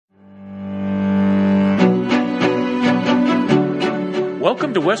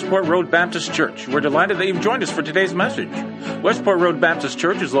Welcome to Westport Road Baptist Church. We're delighted that you've joined us for today's message. Westport Road Baptist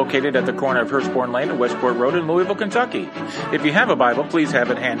Church is located at the corner of Hurstbourne Lane and Westport Road in Louisville, Kentucky. If you have a Bible, please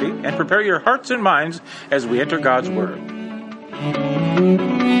have it handy and prepare your hearts and minds as we enter God's Word.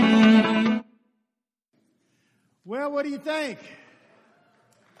 Well, what do you think?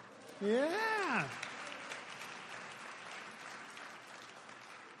 Yeah.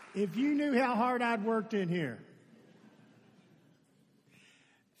 If you knew how hard I'd worked in here.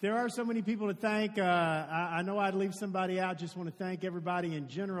 There are so many people to thank. I know I'd leave somebody out. Just want to thank everybody in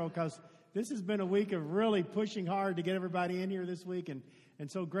general because this has been a week of really pushing hard to get everybody in here this week, and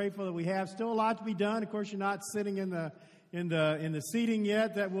so grateful that we have. Still a lot to be done. Of course, you're not sitting in the seating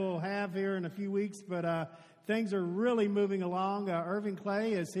yet that we'll have here in a few weeks, but things are really moving along. Irving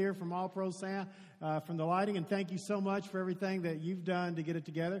Clay is here from All Pro Sound, from the lighting, and thank you so much for everything that you've done to get it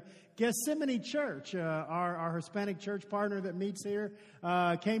together. Gethsemane Church, our Hispanic church partner that meets here,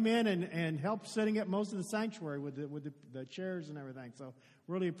 came in and helped setting up most of the sanctuary with the chairs and everything. So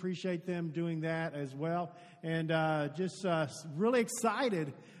really appreciate them doing that as well, and just really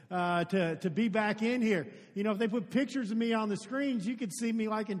excited to be back in here. You know, if they put pictures of me on the screens, you could see me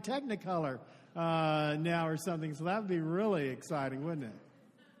like in Technicolor now or something. So that would be really exciting, wouldn't it?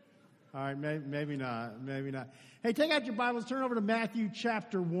 All right, maybe not. Hey, take out your Bibles, turn over to Matthew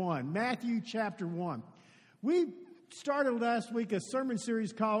chapter 1. Matthew chapter 1. We started last week a sermon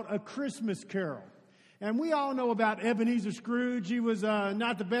series called A Christmas Carol. And we all know about Ebenezer Scrooge. He was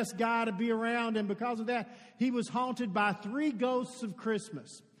not the best guy to be around, and because of that, he was haunted by three ghosts of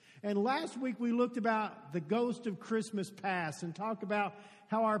Christmas. And last week we looked about the ghost of Christmas past and talked about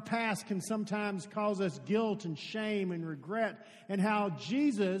how our past can sometimes cause us guilt and shame and regret, and how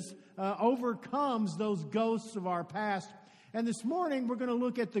Jesus overcomes those ghosts of our past. And this morning we're going to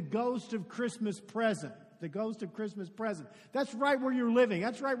look at the ghost of Christmas present. The ghost of Christmas present. That's right where you're living.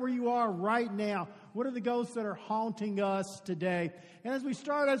 That's right where you are right now. What are the ghosts that are haunting us today? And as we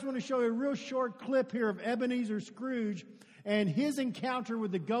start, I just want to show you a real short clip here of Ebenezer Scrooge and his encounter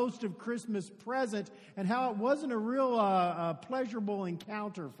with the ghost of Christmas present, and how it wasn't a real pleasurable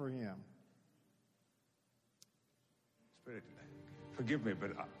encounter for him. Spirit, forgive me,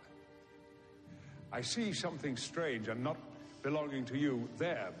 but I see something strange and not belonging to you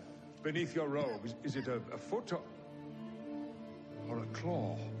there, beneath your robe. Is it a foot or a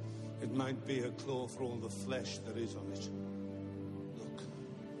claw? It might be a claw for all the flesh that is on it. Look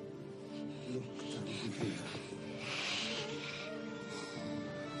down here.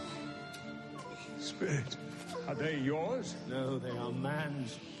 Spirit, are they yours? No, they are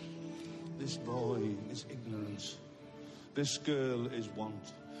man's. This boy is ignorance. This girl is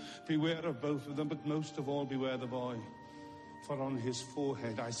want. Beware of both of them, but most of all beware the boy. For on his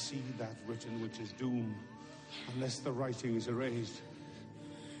forehead I see that written which is doom, unless the writing is erased.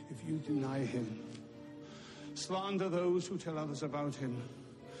 If you deny him, slander those who tell others about him,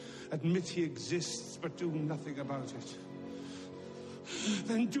 admit he exists but do nothing about it,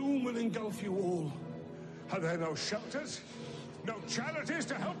 then doom will engulf you all. Are there no shelters? No charities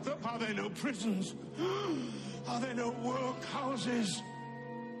to help them? Are there no prisons? Are there no workhouses?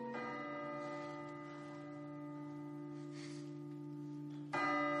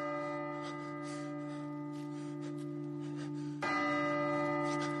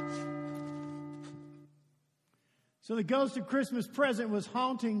 So the ghost of Christmas present was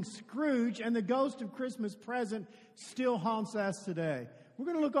haunting Scrooge, and the ghost of Christmas present still haunts us today. We're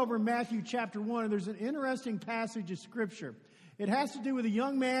going to look over Matthew chapter 1, and there's an interesting passage of Scripture. It has to do with a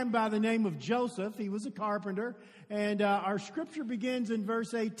young man by the name of Joseph. He was a carpenter, and our Scripture begins in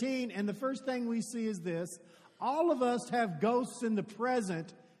verse 18, and the first thing we see is this: all of us have ghosts in the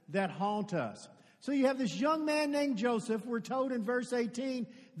present that haunt us. So you have this young man named Joseph. We're told in verse 18,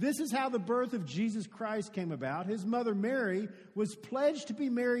 this is how the birth of Jesus Christ came about. His mother Mary was pledged to be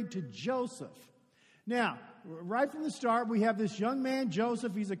married to Joseph. Now, right from the start, we have this young man,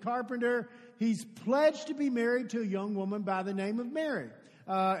 Joseph. He's a carpenter. He's pledged to be married to a young woman by the name of Mary.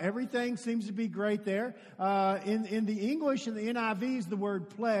 Everything seems to be great there. In the English, in the NIV, is the word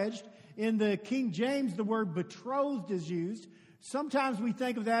pledged. In the King James, the word betrothed is used. Sometimes we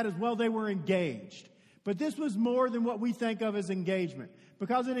think of that as, well, they were engaged. But this was more than what we think of as engagement.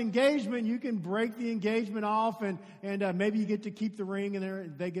 Because in engagement, you can break the engagement off and maybe you get to keep the ring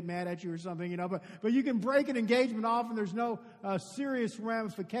and they get mad at you or something, you know. But you can break an engagement off and there's no serious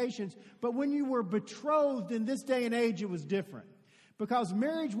ramifications. But when you were betrothed in this day and age, it was different. Because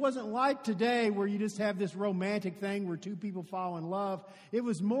marriage wasn't like today where you just have this romantic thing where two people fall in love. It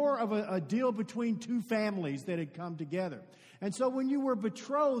was more of a deal between two families that had come together. And so when you were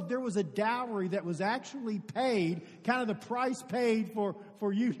betrothed, there was a dowry that was actually paid, kind of the price paid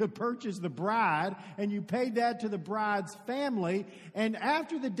for you to purchase the bride, and you paid that to the bride's family. And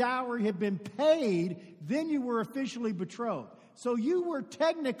after the dowry had been paid, then you were officially betrothed. So you were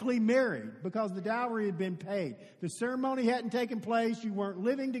technically married because the dowry had been paid. The ceremony hadn't taken place. You weren't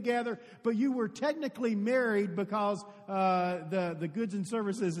living together, but you were technically married because the goods and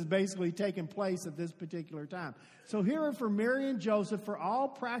services has basically taken place at this particular time. So here are for Mary and Joseph, for all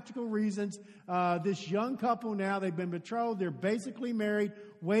practical reasons, this young couple now, they've been betrothed. They're basically married,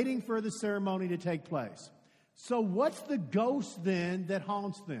 waiting for the ceremony to take place. So what's the ghost then that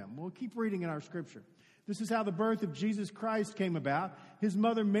haunts them? We'll keep reading in our scripture. This is how the birth of Jesus Christ came about. His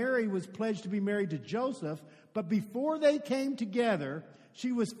mother Mary was pledged to be married to Joseph, but before they came together,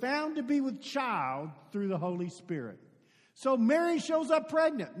 she was found to be with child through the Holy Spirit. So Mary shows up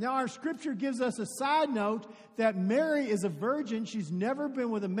pregnant. Now our scripture gives us a side note that Mary is a virgin. She's never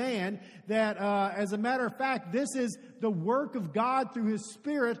been with a man. That as a matter of fact, this is the work of God through His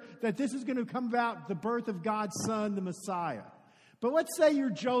Spirit, that this is going to come about the birth of God's Son, the Messiah. But let's say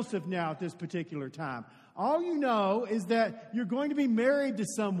you're Joseph now at this particular time. All you know is that you're going to be married to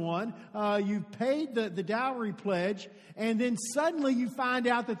someone. You've paid the dowry pledge, and then suddenly you find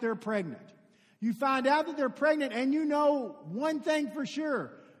out that they're pregnant. You find out that they're pregnant, and you know one thing for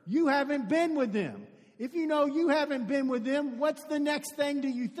sure. You haven't been with them. If you know you haven't been with them, what's the next thing do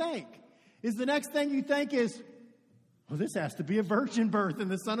you think? Is the next thing you think is, well, this has to be a virgin birth, and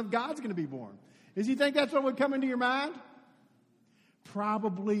the Son of God's going to be born. Is you think that's what would come into your mind?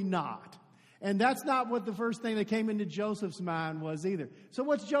 Probably not. And that's not what the first thing that came into Joseph's mind was either. So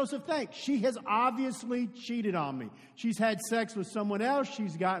what's Joseph think? She has obviously cheated on me. She's had sex with someone else.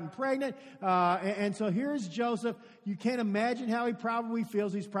 She's gotten pregnant. And so here's Joseph. You can't imagine how he probably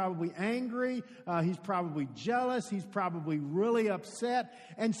feels. He's probably angry. He's probably jealous. He's probably really upset.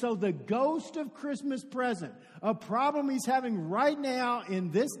 And so the ghost of Christmas present, a problem he's having right now in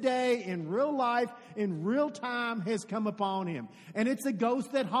this day, in real life, in real time, has come upon him. And it's a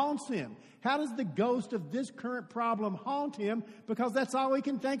ghost that haunts him. How does the ghost of this current problem haunt him? Because that's all he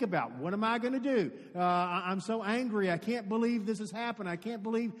can think about. What am I going to do? I'm so angry. I can't believe this has happened. I can't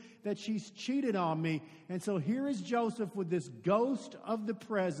believe that she's cheated on me. And so here is Joseph with this ghost of the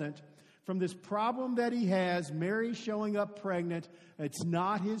present from this problem that he has, Mary showing up pregnant. It's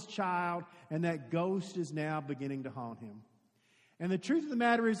not his child, and that ghost is now beginning to haunt him. And the truth of the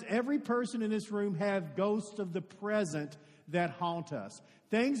matter is, every person in this room have ghosts of the present that haunt us.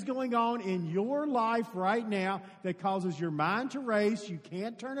 Things going on in your life right now that causes your mind to race. You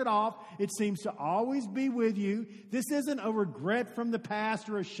can't turn it off. It seems to always be with you. This isn't a regret from the past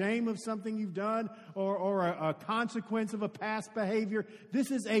or a shame of something you've done or a consequence of a past behavior.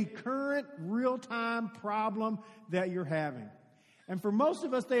 This is a current, real-time problem that you're having. And for most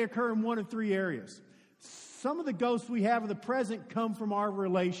of us, they occur in one of three areas. Some of the ghosts we have of the present come from our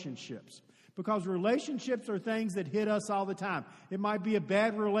relationships. Because relationships are things that hit us all the time. It might be a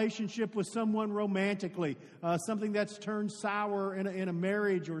bad relationship with someone romantically, something that's turned sour in a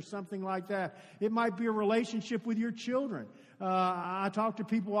marriage or something like that. It might be a relationship with your children. I talk to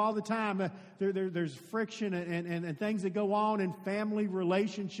people all the time. There's friction and things that go on in family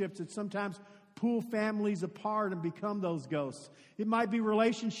relationships that sometimes pull families apart and become those ghosts. It might be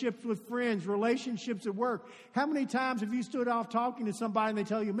relationships with friends, relationships at work. How many times have you stood off talking to somebody and they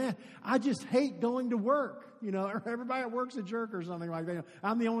tell you, man, I just hate going to work, or everybody at work's a jerk or something like that.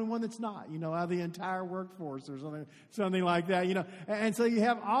 I'm the only one that's not, out of the entire workforce or something like that, And so you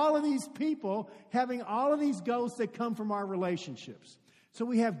have all of these people having all of these ghosts that come from our relationships. So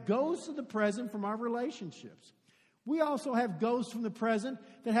we have ghosts of the present from our relationships. We also have ghosts from the present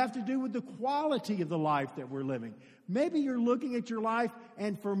that have to do with the quality of the life that we're living. Maybe you're looking at your life,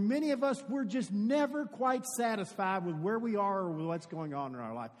 and for many of us, we're just never quite satisfied with where we are or with what's going on in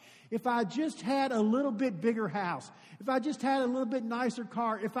our life. If I just had a little bit bigger house, if I just had a little bit nicer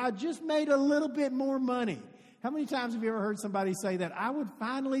car, if I just made a little bit more money. How many times have you ever heard somebody say that? I would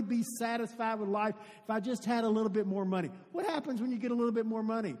finally be satisfied with life if I just had a little bit more money. What happens when you get a little bit more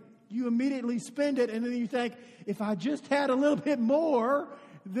money? You immediately spend it, and then you think, if I just had a little bit more,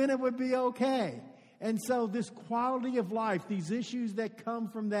 then it would be okay. And so this quality of life, these issues that come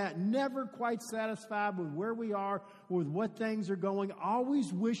from that, never quite satisfied with where we are, with what things are going,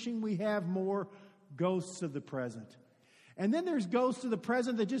 always wishing we have more, ghosts of the present. And then there's ghosts of the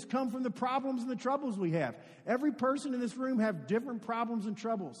present that just come from the problems and the troubles we have. Every person in this room have different problems and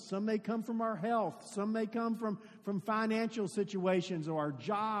troubles. Some may come from our health. Some may come from financial situations or our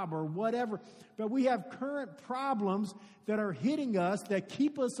job or whatever. But we have current problems that are hitting us, that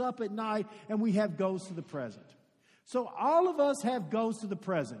keep us up at night, and we have ghosts of the present. So all of us have ghosts of the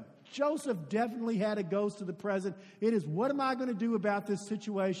present. Joseph definitely had a ghost of the present. It is, what am I going to do about this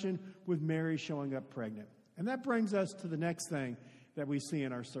situation with Mary showing up pregnant? And that brings us to the next thing that we see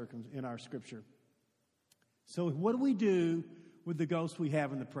in our scripture. So what do we do with the ghosts we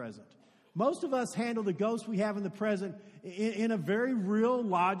have in the present? Most of us handle the ghosts we have in the present in a very real,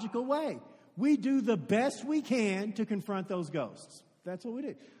 logical way. We do the best we can to confront those ghosts. That's what we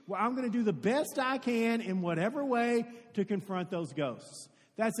do. Well, I'm going to do the best I can in whatever way to confront those ghosts.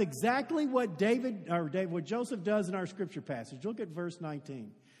 That's exactly what what Joseph does in our scripture passage. Look at verse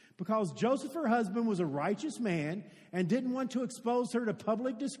 19. Because Joseph, her husband, was a righteous man and didn't want to expose her to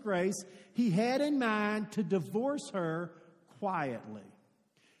public disgrace, he had in mind to divorce her quietly.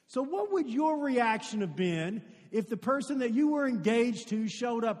 So what would your reaction have been if the person that you were engaged to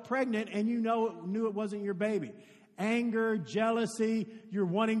showed up pregnant and you knew it wasn't your baby? Anger, jealousy, you're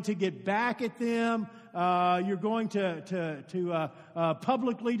wanting to get back at them, you're going to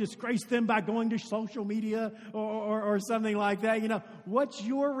publicly disgrace them by going to social media or something like that. You know, what's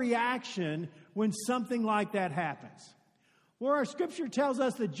your reaction when something like that happens? Well, our scripture tells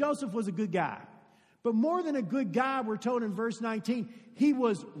us that Joseph was a good guy. But more than a good guy, we're told in verse 19, he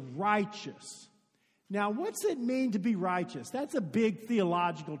was righteous. Now, what's it mean to be righteous? That's a big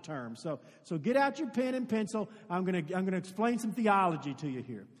theological term. So get out your pen and pencil. I'm going to explain some theology to you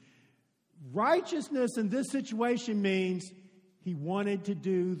here. Righteousness in this situation means he wanted to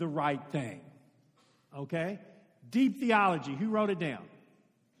do the right thing. Okay? Deep theology. Who wrote it down?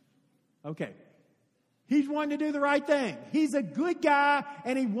 Okay. He's wanting to do the right thing. He's a good guy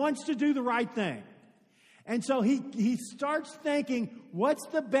and he wants to do the right thing. And so he starts thinking, what's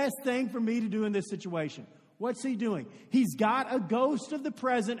the best thing for me to do in this situation? What's he doing? He's got a ghost of the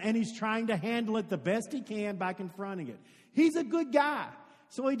present and he's trying to handle it the best he can by confronting it. He's a good guy.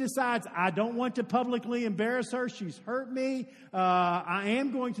 So he decides, I don't want to publicly embarrass her. She's hurt me. I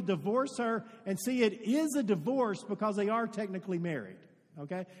am going to divorce her. And see, it is a divorce because they are technically married.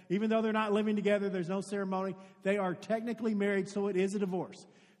 Okay? Even though they're not living together, there's no ceremony. They are technically married, so it is a divorce.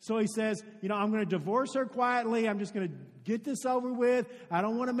 So he says, I'm going to divorce her quietly. I'm just going to get this over with. I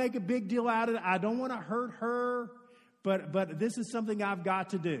don't want to make a big deal out of it. I don't want to hurt her, but this is something I've got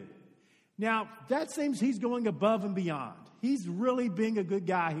to do. Now, that seems he's going above and beyond. He's really being a good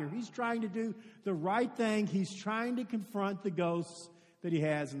guy here. He's trying to do the right thing. He's trying to confront the ghosts that he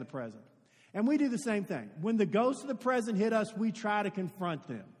has in the present. And we do the same thing. When the ghosts of the present hit us, we try to confront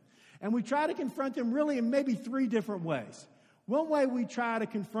them. And we try to confront them really in maybe 3 different ways. One way we try to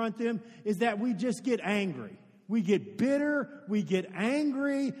confront them is that we just get angry. We get bitter. We get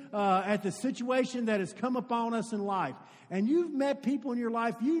angry at the situation that has come upon us in life. And you've met people in your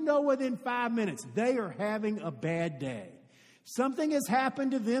life, within 5 minutes, they are having a bad day. Something has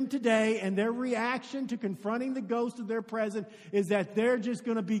happened to them today, and their reaction to confronting the ghost of their present is that they're just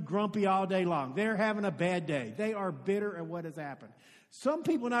going to be grumpy all day long. They're having a bad day. They are bitter at what has happened. Some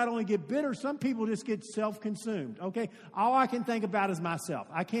people not only get bitter, some people just get self-consumed, okay? All I can think about is myself.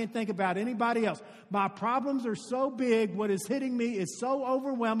 I can't think about anybody else. My problems are so big. What is hitting me is so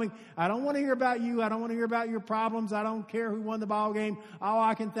overwhelming. I don't want to hear about you. I don't want to hear about your problems. I don't care who won the ball game. All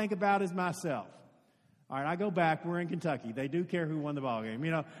I can think about is myself. All right, I go back. We're in Kentucky. They do care who won the ball game,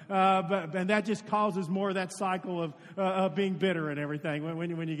 and that just causes more of that cycle of being bitter and everything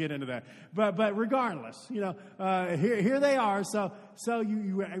when you get into that. But regardless, here they are. So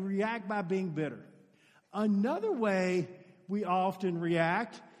you react by being bitter. Another way we often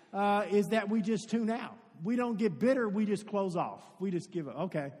react is that we just tune out. We don't get bitter. We just close off. We just give up.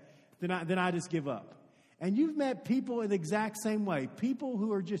 Okay, then I just give up. And you've met people in the exact same way. People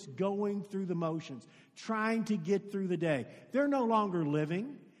who are just going through the motions, trying to get through the day. They're no longer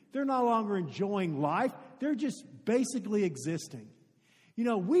living. They're no longer enjoying life. They're just basically existing.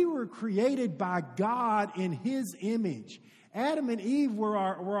 We were created by God in His image. Adam and Eve were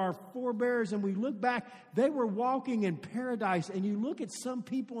our forebears, and we look back, they were walking in paradise. And you look at some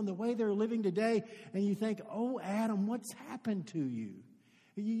people and the way they're living today, and you think, oh, Adam, what's happened to you?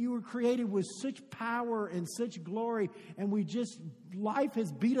 You were created with such power and such glory, and life has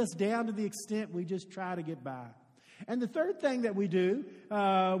beat us down to the extent we just try to get by. And the third thing that we do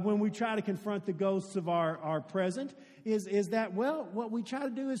when we try to confront the ghosts of our present is that, what we try to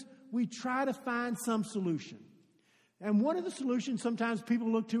do is we try to find some solution. And one of the solutions sometimes people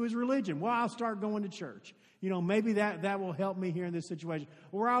look to is religion. Well, I'll start going to church. Maybe that will help me here in this situation.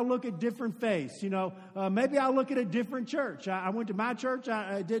 Or I'll look at different faiths. Maybe I'll look at a different church. I went to my church.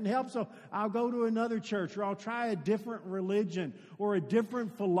 It didn't help, so I'll go to another church. Or I'll try a different religion or a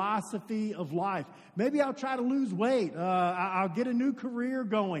different philosophy of life. Maybe I'll try to lose weight. I'll get a new career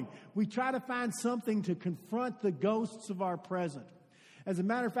going. We try to find something to confront the ghosts of our present. As a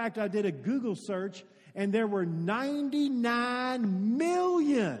matter of fact, I did a Google search, and there were 99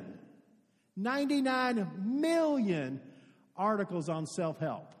 million articles on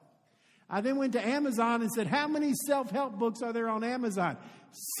self-help. I then went to Amazon and said, how many self-help books are there on Amazon?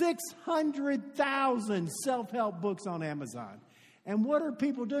 600,000 self-help books on Amazon. And what are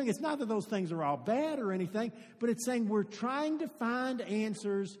people doing? It's not that those things are all bad or anything, but it's saying we're trying to find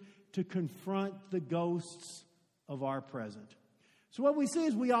answers to confront the ghosts of our present. So what we see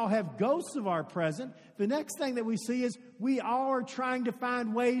is we all have ghosts of our present. The next thing that we see is we all are trying to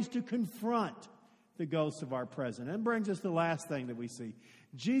find ways to confront the ghosts of our present. And it brings us to the last thing that we see.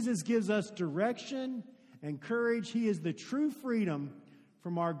 Jesus gives us direction and courage. He is the true freedom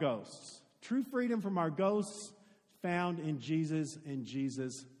from our ghosts. True freedom from our ghosts found in Jesus and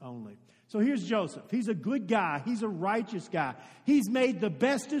Jesus only. So here's Joseph. He's a good guy. He's a righteous guy. He's made the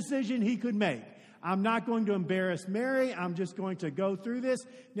best decision he could make. I'm not going to embarrass Mary. I'm just going to go through this.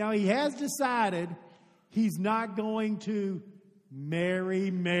 Now, he has decided he's not going to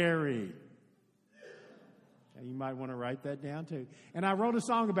marry Mary. And you might want to write that down, too. And I wrote a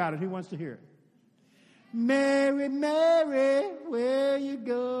song about it. Who wants to hear it? Mary, Mary, where you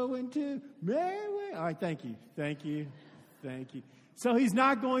going to? Mary. All right, thank you. Thank you. Thank you. So he's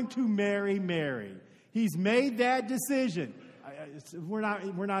not going to marry Mary. He's made that decision. We're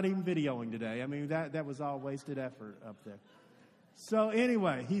not even videoing today. I mean, that was all wasted effort up there. So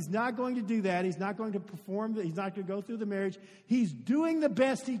anyway, he's not going to do that. He's not going to perform. He's not going to go through the marriage. He's doing the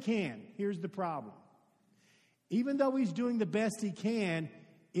best he can. Here's the problem. Even though he's doing the best he can,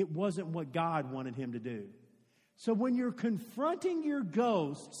 it wasn't what God wanted him to do. So when you're confronting your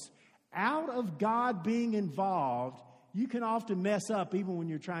ghosts out of God being involved, you can often mess up even when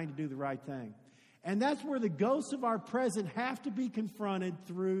you're trying to do the right thing. And that's where the ghosts of our present have to be confronted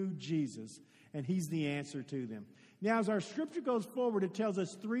through Jesus. And he's the answer to them. Now, as our scripture goes forward, it tells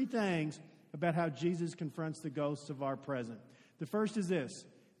us three things about how Jesus confronts the ghosts of our present. The first is this.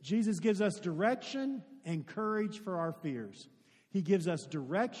 Jesus gives us direction and courage for our fears. He gives us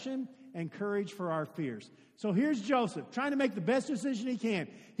direction and courage for our fears. So here's Joseph trying to make the best decision he can.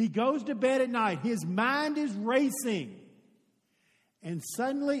 He goes to bed at night. His mind is racing. And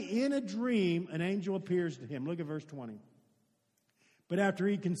suddenly, in a dream, an angel appears to him. Look at verse 20. But after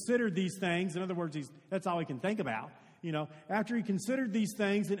he considered these things, in other words, that's all he can think about. After he considered these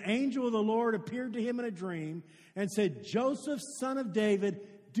things, an angel of the Lord appeared to him in a dream and said, Joseph, son of David,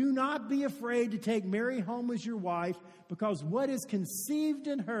 do not be afraid to take Mary home as your wife, because what is conceived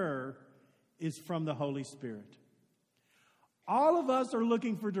in her is from the Holy Spirit. All of us are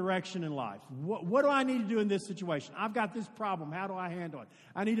looking for direction in life. What do I need to do in this situation? I've got this problem. How do I handle it?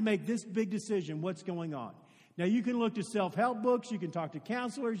 I need to make this big decision. What's going on? Now, you can look to self-help books. You can talk to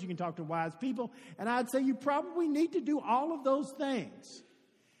counselors. You can talk to wise people. And I'd say you probably need to do all of those things.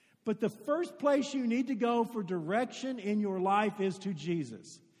 But the first place you need to go for direction in your life is to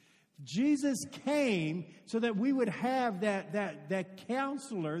Jesus. Jesus came so that we would have that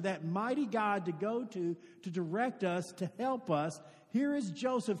counselor, that mighty God to go to direct us, to help us. Here is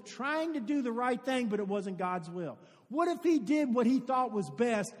Joseph trying to do the right thing, but it wasn't God's will. What if he did what he thought was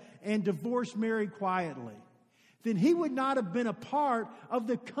best and divorced Mary quietly? Then he would not have been a part of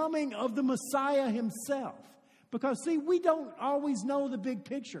the coming of the Messiah himself. Because, see, we don't always know the big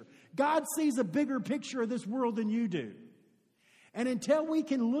picture. God sees a bigger picture of this world than you do. And until we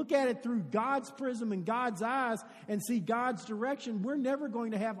can look at it through God's prism and God's eyes and see God's direction, we're never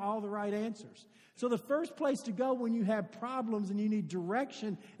going to have all the right answers. So the first place to go when you have problems and you need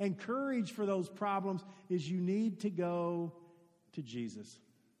direction and courage for those problems is you need to go to Jesus.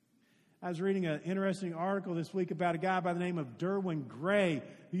 I was reading an interesting article this week about a guy by the name of Derwin Gray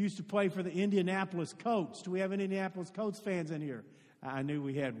who used to play for the Indianapolis Colts. Do we have any Indianapolis Colts fans in here? I knew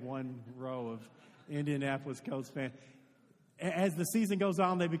we had one row of Indianapolis Colts fans. As the season goes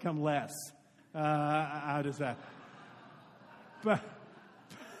on, they become less. I decide. But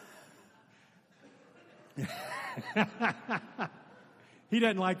he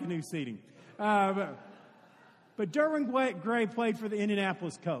doesn't like the new seating. But Derwin Gray played for the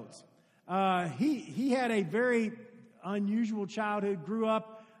Indianapolis Colts. He had a very unusual childhood, grew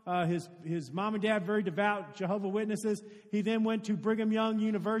up His mom and dad, very devout Jehovah's Witnesses. He then went to Brigham Young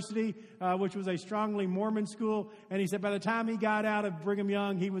University, which was a strongly Mormon school. And he said by the time he got out of Brigham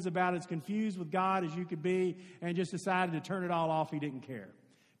Young, he was about as confused with God as you could be and just decided to turn it all off. He didn't care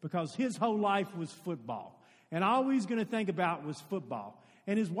because his whole life was football. And all he was going to think about was football.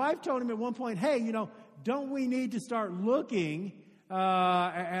 And his wife told him at one point, hey, don't we need to start looking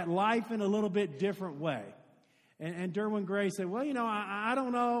at life in a little bit different way? And Derwin Gray said, well, I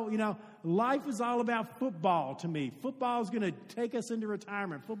don't know. Life is all about football to me. Football is going to take us into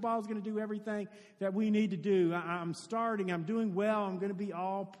retirement. Football is going to do everything that we need to do. I'm doing well. I'm going to be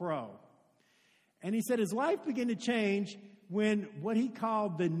all pro. And he said his life began to change when what he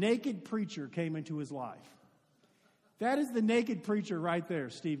called the naked preacher came into his life. That is the naked preacher right there,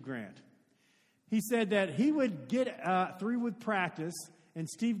 Steve Grant. He said that he would get through with practice, and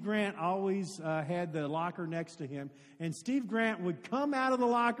Steve Grant always had the locker next to him. And Steve Grant would come out of the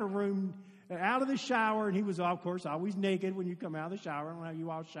locker room, out of the shower, and he was, of course, always naked when you come out of the shower. I don't know how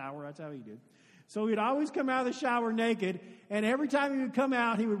you all shower. That's how he did. So he'd always come out of the shower naked, and every time he would come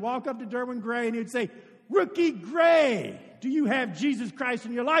out, he would walk up to Derwin Gray, and he would say, Rookie Gray, do you have Jesus Christ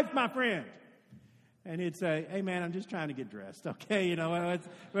in your life, my friend? And he'd say, hey, man, I'm just trying to get dressed, okay?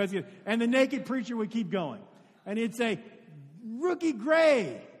 That's good. And the naked preacher would keep going. And he'd say, Rookie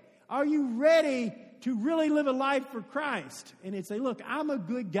Gray, are you ready to really live a life for Christ? And he'd say, look, I'm a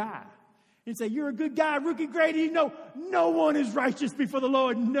good guy. He'd say, you're a good guy, Rookie Gray. Do you know no one is righteous before the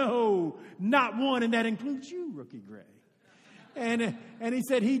Lord? No, not one, and that includes you, Rookie Gray. And he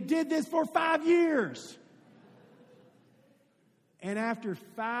said he did this for 5 years. And after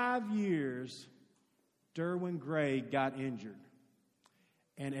 5 years, Derwin Gray got injured.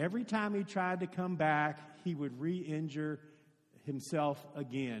 And every time he tried to come back, he would re-injure himself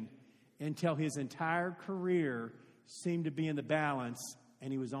again until his entire career seemed to be in the balance,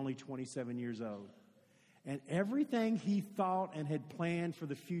 and he was only 27 years old. And everything he thought and had planned for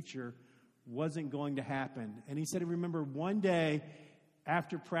the future wasn't going to happen. And he said he remembered one day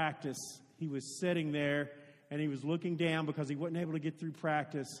after practice, he was sitting there, and he was looking down because he wasn't able to get through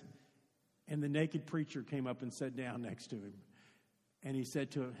practice. And the naked preacher came up and sat down next to him. And he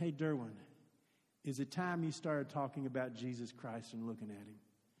said to him, hey, Derwin, is it time you started talking about Jesus Christ and looking at him?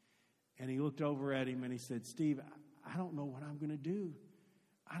 And he looked over at him and he said, Steve, I don't know what I'm going to do.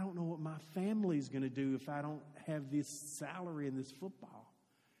 I don't know what my family's going to do if I don't have this salary and this football.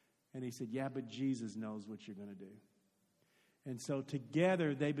 And he said, yeah, but Jesus knows what you're going to do. And so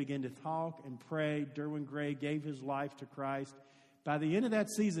together they began to talk and pray. Derwin Gray gave his life to Christ. By the end of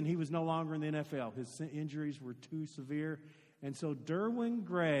that season, he was no longer in the NFL. His injuries were too severe. And so Derwin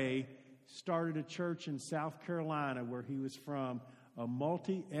Gray started a church in South Carolina where he was from, a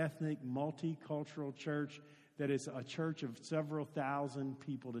multi-ethnic, multicultural church that is a church of several thousand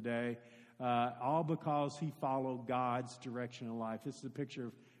people today, all because he followed God's direction in life. This is a picture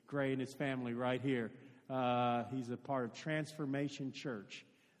of Gray and his family right here. He's a part of Transformation Church.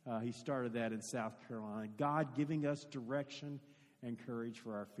 He started that in South Carolina. God giving us direction and courage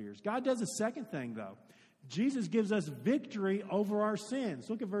for our fears. God does a second thing, though. Jesus gives us victory over our sins.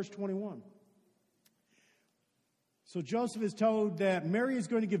 Look at verse 21. So Joseph is told that Mary is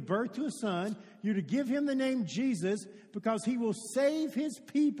going to give birth to a son. You're to give him the name Jesus because he will save his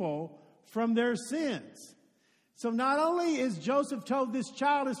people from their sins. So not only is Joseph told this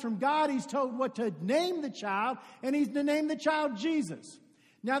child is from God, he's told what to name the child, and he's to name the child Jesus.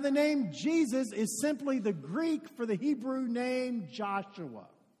 Now, the name Jesus is simply the Greek for the Hebrew name Joshua.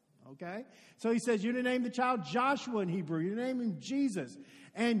 Okay? So he says, you're to name the child Joshua in Hebrew. You're to name him Jesus.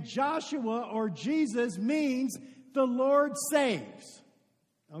 And Joshua or Jesus means the Lord saves.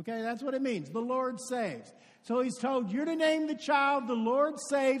 Okay? That's what it means. The Lord saves. So he's told, you're to name the child the Lord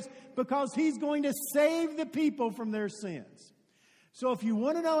saves because he's going to save the people from their sins. So if you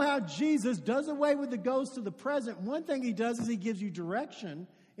want to know how Jesus does away with the ghosts of the present, one thing he does is he gives you direction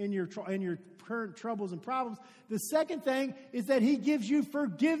in your current troubles and problems. The second thing is that he gives you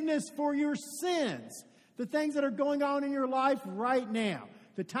forgiveness for your sins. The things that are going on in your life right now,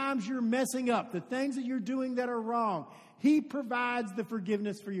 the times you're messing up, the things that you're doing that are wrong. He provides the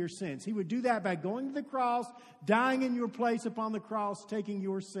forgiveness for your sins. He would do that by going to the cross, dying in your place upon the cross, taking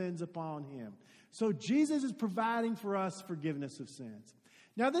your sins upon him. So Jesus is providing for us forgiveness of sins.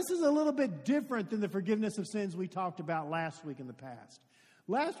 Now, this is a little bit different than the forgiveness of sins we talked about last week in the past.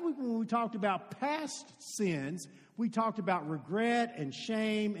 Last week when we talked about past sins, we talked about regret and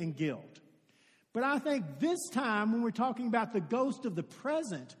shame and guilt. But I think this time when we're talking about the ghost of the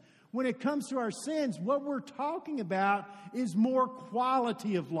present, when it comes to our sins, what we're talking about is more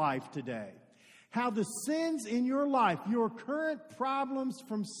quality of life today. How the sins in your life, your current problems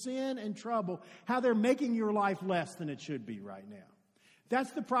from sin and trouble, how they're making your life less than it should be right now.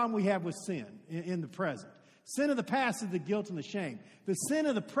 That's the problem we have with sin in the present. Sin of the past is the guilt and the shame. The sin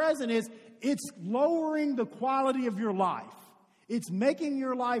of the present is it's lowering the quality of your life. It's making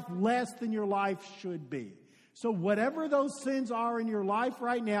your life less than your life should be. So whatever those sins are in your life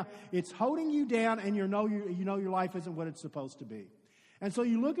right now, it's holding you down, and you know your life isn't what it's supposed to be. And so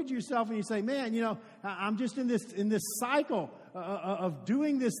you look at yourself and you say, man, I'm just in this cycle of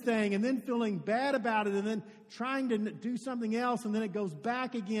doing this thing and then feeling bad about it and then trying to do something else, and then it goes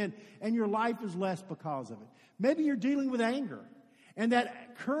back again, and your life is less because of it. Maybe you're dealing with anger, and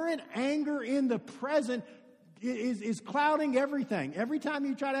that current anger in the present is clouding everything. Every time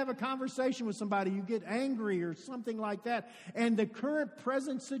you try to have a conversation with somebody, you get angry or something like that. And the current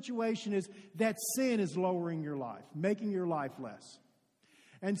present situation is that sin is lowering your life, making your life less.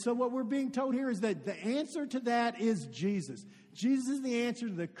 And so what we're being told here is that the answer to that is Jesus. Jesus is the answer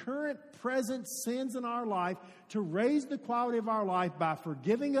to the current, present sins in our life, to raise the quality of our life by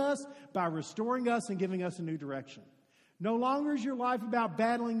forgiving us, by restoring us, and giving us a new direction. No longer is your life about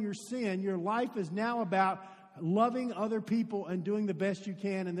battling your sin. Your life is now about loving other people and doing the best you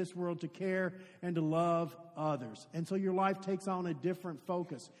can in this world to care and to love others. And so your life takes on a different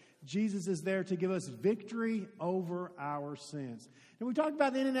focus. Jesus is there to give us victory over our sins. And we talked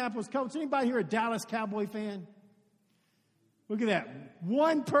about the Indianapolis Colts. Anybody here a Dallas Cowboy fan? Look at that.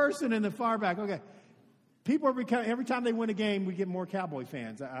 One person in the far back. Okay. People are becoming, every time they win a game, we get more Cowboy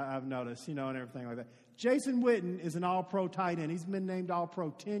fans, I've noticed, and everything like that. Jason Witten is an all-pro tight end. He's been named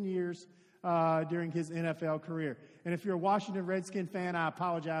all-pro 10 years during his NFL career. And if you're a Washington Redskin fan, I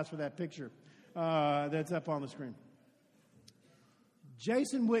apologize for that picture that's up on the screen.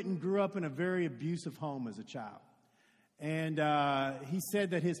 Jason Witten grew up in a very abusive home as a child. And he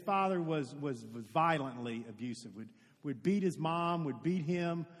said that his father was violently abusive, would beat his mom, would beat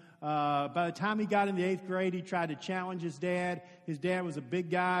him. By the time he got in the 8th grade, he tried to challenge his dad. His dad was a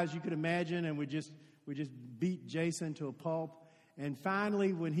big guy, as you could imagine, and would just beat Jason to a pulp. And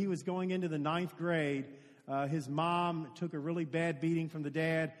finally, when he was going into the 9th grade, his mom took a really bad beating from the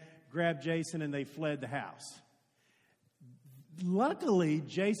dad, grabbed Jason, and they fled the house. Luckily,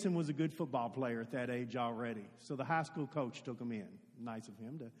 Jason was a good football player at that age already. So the high school coach took him in. Nice of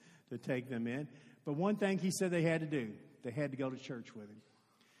him to take them in. But one thing he said they had to do, they had to go to church with him.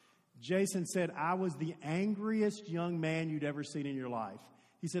 Jason said, I was the angriest young man you'd ever seen in your life.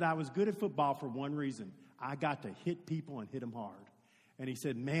 He said, I was good at football for one reason. I got to hit people and hit them hard. And he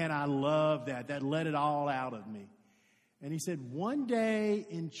said, man, I love that. That let it all out of me. And he said, one day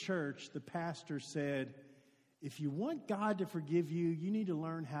in church, the pastor said, if you want God to forgive you, you need to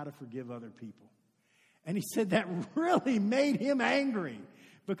learn how to forgive other people. And he said that really made him angry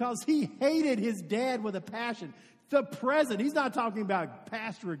because he hated his dad with a passion. The present, he's not talking about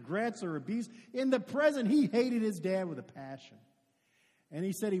past regrets or abuse. In the present, he hated his dad with a passion. And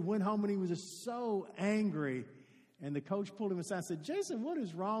he said he went home and he was just so angry. And the coach pulled him aside and said, Jason, what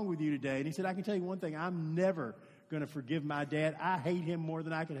is wrong with you today? And he said, I can tell you one thing. I'm never going to forgive my dad. I hate him more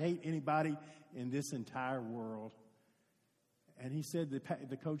than I could hate anybody in this entire world. And he said,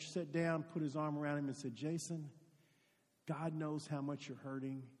 the coach sat down, put his arm around him and said, Jason, God knows how much you're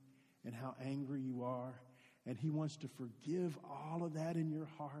hurting and how angry you are. And he wants to forgive all of that in your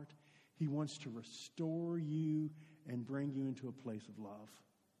heart. He wants to restore you and bring you into a place of love.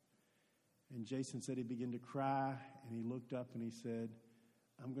 And Jason said he began to cry, and he looked up and he said,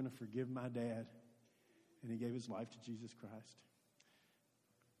 I'm going to forgive my dad. And he gave his life to Jesus Christ.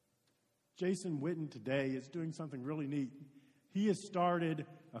 Jason Witten today is doing something really neat. He has started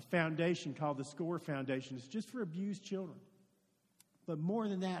a foundation called the SCORE Foundation. It's just for abused children. But more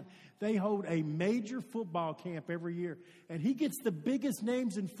than that, they hold a major football camp every year. And he gets the biggest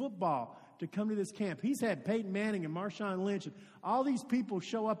names in football to come to this camp. He's had Peyton Manning and Marshawn Lynch and all these people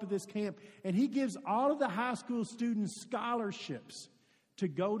show up at this camp. And he gives all of the high school students scholarships to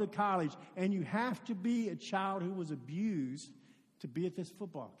go to college. And you have to be a child who was abused to be at this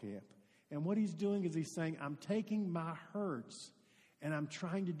football camp. And what he's doing is he's saying, I'm taking my hurts and I'm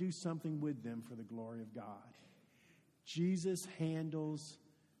trying to do something with them for the glory of God. Jesus handles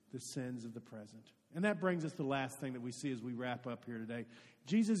the sins of the present. And that brings us to the last thing that we see as we wrap up here today.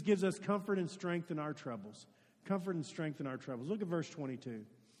 Jesus gives us comfort and strength in our troubles. Comfort and strength in our troubles. Look at verse 22.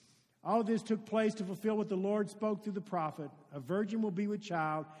 All of this took place to fulfill what the Lord spoke through the prophet. A virgin will be with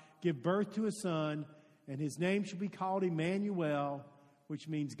child, give birth to a son, and his name shall be called Emmanuel, which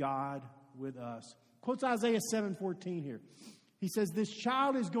means God with us. Quotes Isaiah 7:14 here. He says, this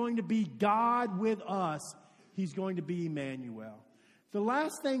child is going to be God with us. He's going to be Emmanuel. The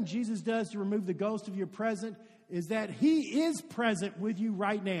last thing Jesus does to remove the ghost of your present is that he is present with you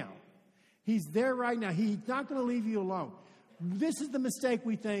right now. He's there right now. He's not going to leave you alone. This is the mistake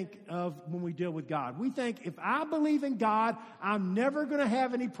we think of when we deal with God. We think if I believe in God, I'm never going to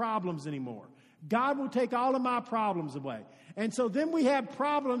have any problems anymore. God will take all of my problems away. And so then we have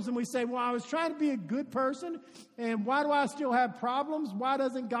problems and we say, well, I was trying to be a good person, and why do I still have problems? Why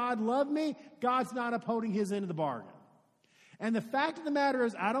doesn't God love me? God's not upholding his end of the bargain. And the fact of the matter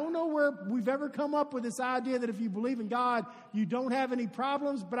is, I don't know where we've ever come up with this idea that if you believe in God, you don't have any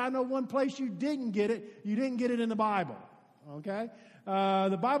problems, but I know one place you didn't get it. You didn't get it in the Bible. Okay?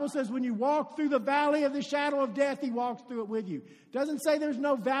 The Bible says when you walk through the valley of the shadow of death, he walks through it with you. It doesn't say there's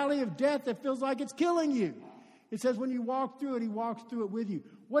no valley of death that feels like it's killing you. It says when you walk through it, he walks through it with you.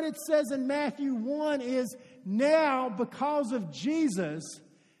 What it says in Matthew 1 is now, because of Jesus,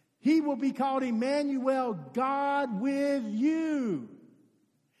 he will be called Emmanuel, God with you.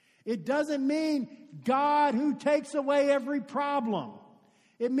 It doesn't mean God who takes away every problem.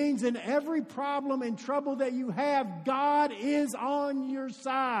 It means in every problem and trouble that you have, God is on your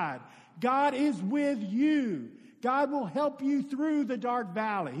side. God is with you. God will help you through the dark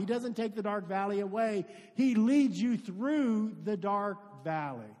valley. He doesn't take the dark valley away. He leads you through the dark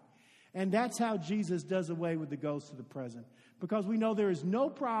valley. And that's how Jesus does away with the ghosts of the present. Because we know there is no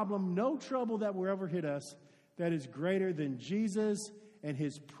problem, no trouble that will ever hit us that is greater than Jesus and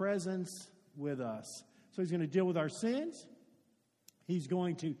his presence with us. So he's going to deal with our sins. He's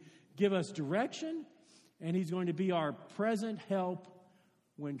going to give us direction. And he's going to be our present help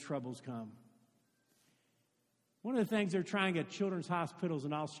when troubles come. One of the things they're trying at children's hospitals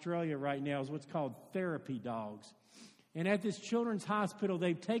in Australia right now is what's called therapy dogs. And at this children's hospital,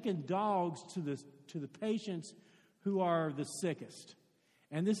 they've taken dogs to the patients who are the sickest.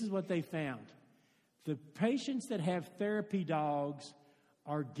 And this is what they found. The patients that have therapy dogs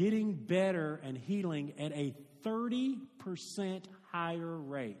are getting better and healing at a 30% higher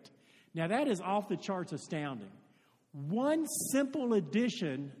rate. Now, that is off the charts astounding. One simple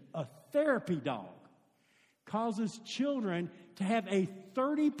addition, a therapy dog, causes children to have a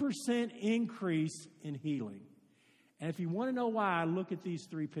 30% increase in healing. And if you want to know why, look at these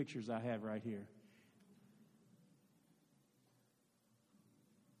three pictures I have right here.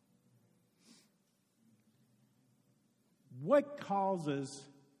 What causes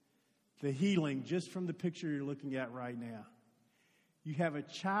the healing just from the picture you're looking at right now? You have a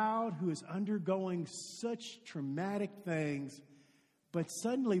child who is undergoing such traumatic things, but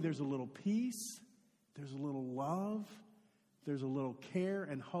suddenly there's a little peace, there's a little love, there's a little care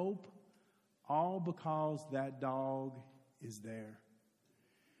and hope, all because that dog is there.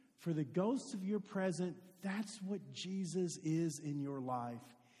 For the ghosts of your present, that's what Jesus is in your life.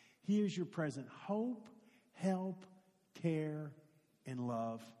 He is your present hope, help, care, and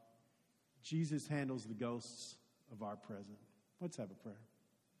love. Jesus handles the ghosts of our present. Let's have a prayer.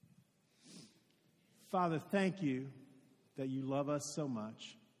 Father, thank you that you love us so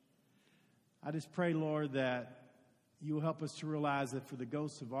much. I just pray, Lord, that you will help us to realize that for the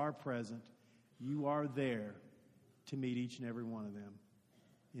ghosts of our present, you are there to meet each and every one of them.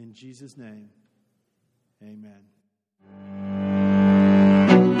 In Jesus' name, amen.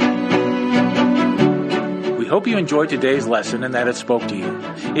 We hope you enjoyed today's lesson and that it spoke to you.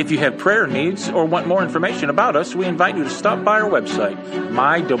 If you have prayer needs or want more information about us, we invite you to stop by our website,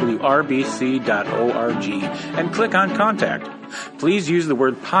 mywrbc.org, and click on Contact. Please use the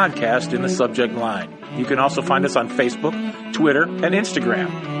word podcast in the subject line. You can also find us on Facebook, Twitter, and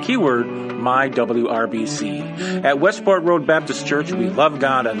Instagram. Keyword MyWRBC. At Westport Road Baptist Church, we love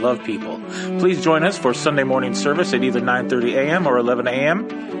God and love people. Please join us for Sunday morning service at either 9:30 a.m. or 11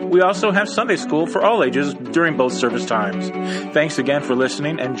 a.m. We also have Sunday school for all ages during both service times. Thanks again for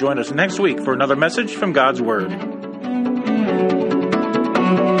listening, and join us next week for another message from God's Word.